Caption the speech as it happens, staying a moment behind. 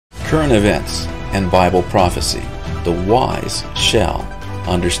Current events and Bible prophecy. The wise shall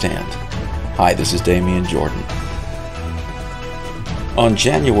understand. Hi, this is Damian Jordan. On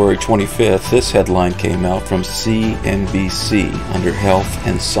January 25th, this headline came out from CNBC under Health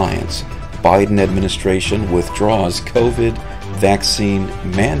and Science. Biden administration withdraws COVID vaccine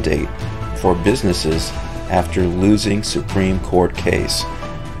mandate for businesses after losing Supreme Court case.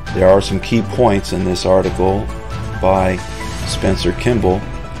 There are some key points in this article by Spencer Kimball,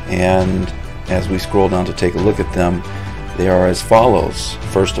 and as we scroll down to take a look at them, they are as follows.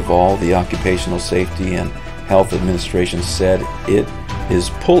 First of all, the Occupational Safety and Health Administration said it is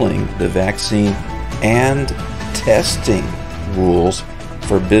pulling the vaccine and testing rules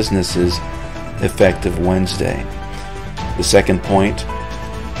for businesses effective Wednesday. The second point,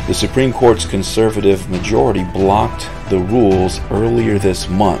 the Supreme Court's conservative majority blocked the rules earlier this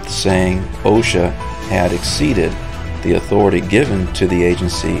month, saying OSHA had exceeded the authority given to the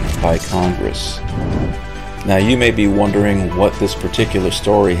agency by Congress. Now, you may be wondering what this particular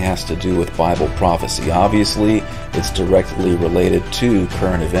story has to do with Bible prophecy. Obviously, it's directly related to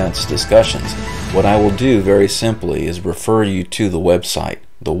current events discussions. What I will do very simply is refer you to the website.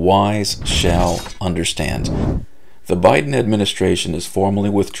 The wise shall understand. The Biden administration is formally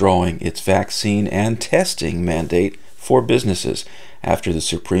withdrawing its vaccine and testing mandate for businesses after the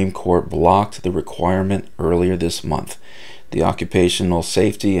Supreme Court blocked the requirement earlier this month. The Occupational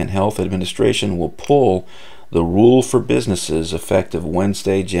Safety and Health Administration will pull the rule for businesses effective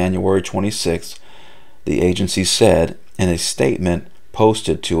Wednesday, January 26th, the agency said in a statement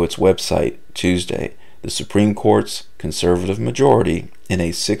posted to its website Tuesday. The Supreme Court's conservative majority, in a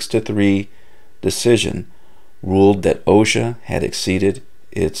 6-3 decision, ruled that OSHA had exceeded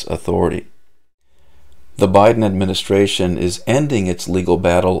its authority. The Biden administration is ending its legal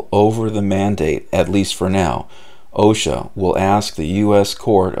battle over the mandate, at least for now. OSHA will ask the U.S.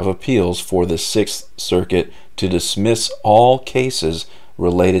 Court of Appeals for the Sixth Circuit to dismiss all cases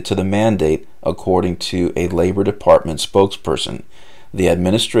related to the mandate, according to a Labor Department spokesperson. The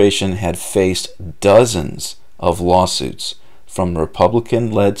administration had faced dozens of lawsuits from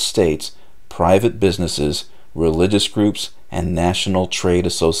Republican-led states, private businesses, religious groups, and national trade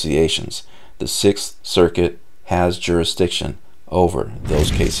associations. The Sixth Circuit has jurisdiction over those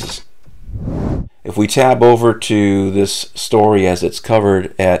cases. If we tab over to this story as it's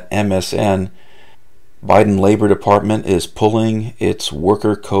covered at MSN, Biden Labor Department is pulling its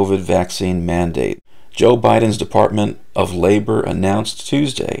worker COVID vaccine mandate. Joe Biden's Department of Labor announced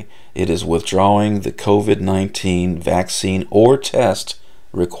Tuesday it is withdrawing the COVID-19 vaccine or test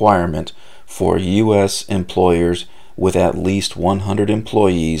requirement for U.S. employers with at least 100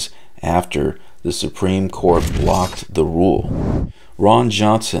 employees after the Supreme Court blocked the rule. Ron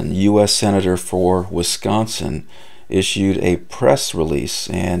Johnson, U.S. Senator for Wisconsin, issued a press release,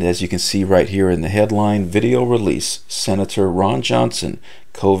 and as you can see right here in the headline, video release, Senator Ron Johnson,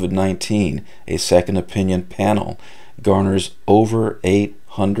 COVID-19, a second opinion panel, garners over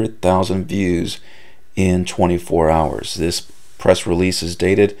 800,000 views in 24 hours. This press release is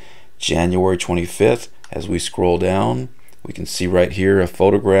dated January 25th. As we scroll down, we can see right here a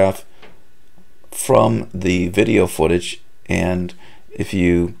photograph from the video footage, and if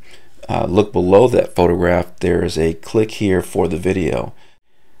you look below that photograph, there is a click here for the video.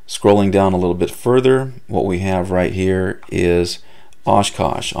 Scrolling down a little bit further, what we have right here is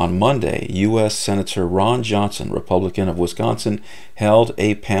Oshkosh. On Monday, U.S. Senator Ron Johnson, Republican of Wisconsin, held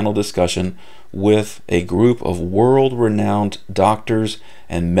a panel discussion with a group of world-renowned doctors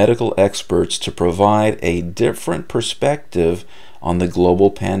and medical experts to provide a different perspective on the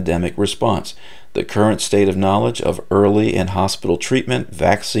global pandemic response, the current state of knowledge of early and hospital treatment,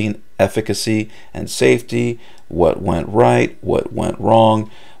 vaccine efficacy and safety, what went right, what went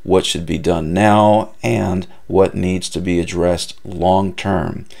wrong, what should be done now, and what needs to be addressed long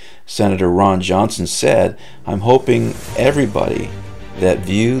term. Senator Ron Johnson said, "I'm hoping everybody that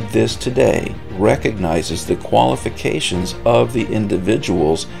viewed this today recognizes the qualifications of the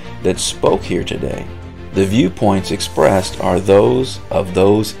individuals that spoke here today. The viewpoints expressed are those of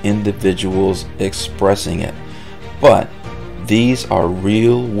those individuals expressing it, but these are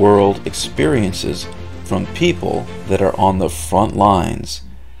real-world experiences from people that are on the front lines,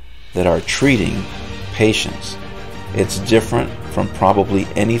 that are treating patients. It's different from probably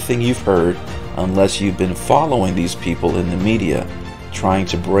anything you've heard unless you've been following these people in the media, trying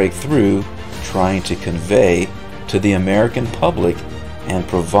to break through, trying to convey to the American public and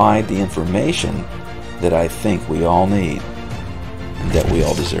provide the information that I think we all need and that we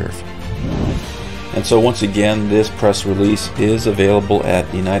all deserve." And so once again, this press release is available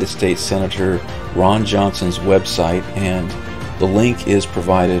at United States Senator Ron Johnson's website, and The link is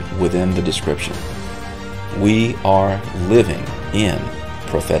provided within the description. We are living in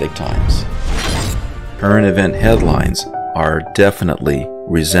prophetic times. Current event headlines are definitely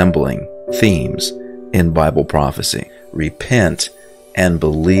resembling themes in Bible prophecy. Repent and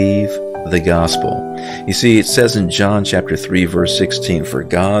believe the gospel. You see, it says in John chapter 3 verse 16, "For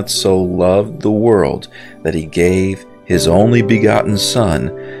God so loved the world that he gave his only begotten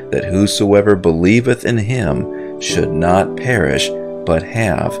Son, that whosoever believeth in him should not perish, but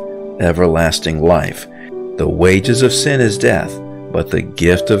have everlasting life. The wages of sin is death, but the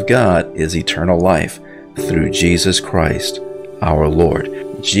gift of God is eternal life through Jesus Christ our Lord."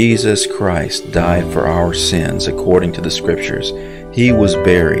 Jesus Christ died for our sins according to the Scriptures. He was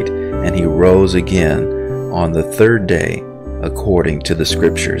buried, and he rose again on the third day according to the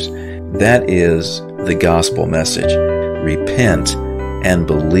Scriptures. That is the gospel message. Repent and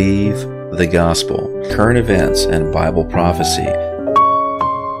believe the gospel. Current events and Bible prophecy.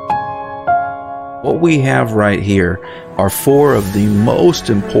 What we have right here are 4 of the most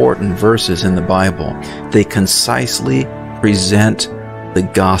important verses in the Bible. They concisely present the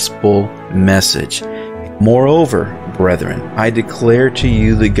gospel message. "Moreover, brethren, I declare to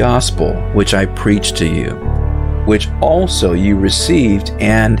you the gospel which I preached to you, which also you received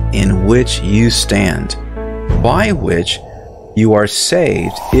and in which you stand, by which you are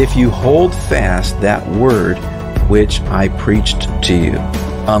saved, if you hold fast that word which I preached to you,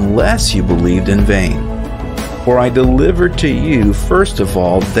 unless you believed in vain. For I delivered to you first of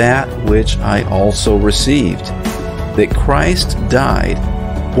all that which I also received, that Christ died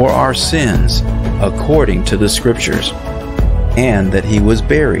for our sins according to the Scriptures, and that he was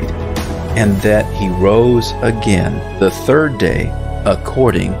buried, and that he rose again the third day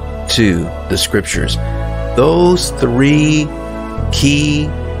according to the Scriptures." Those 3 key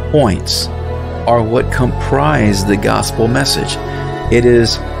points are what comprise the gospel message. It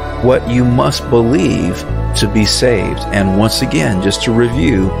is what you must believe to be saved. And once again, just to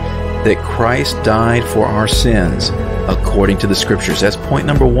review, that Christ died for our sins according to the Scriptures. That's point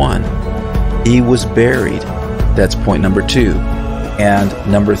number 1. He was buried. That's point number 2. And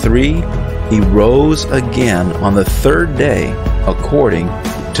number 3, he rose again on the third day according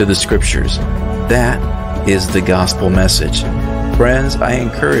to the Scriptures. That is the gospel message. Friends, I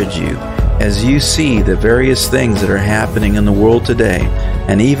encourage you, as you see the various things that are happening in the world today,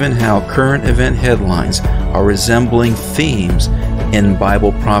 and even how current event headlines are resembling themes in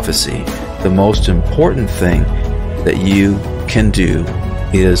Bible prophecy, the most important thing that you can do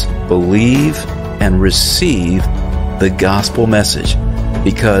is believe and receive the gospel message,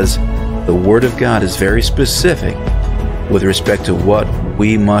 because the Word of God is very specific with respect to what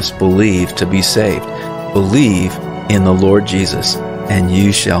we must believe to be saved. Believe in the Lord Jesus, and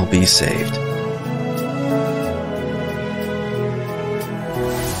you shall be saved.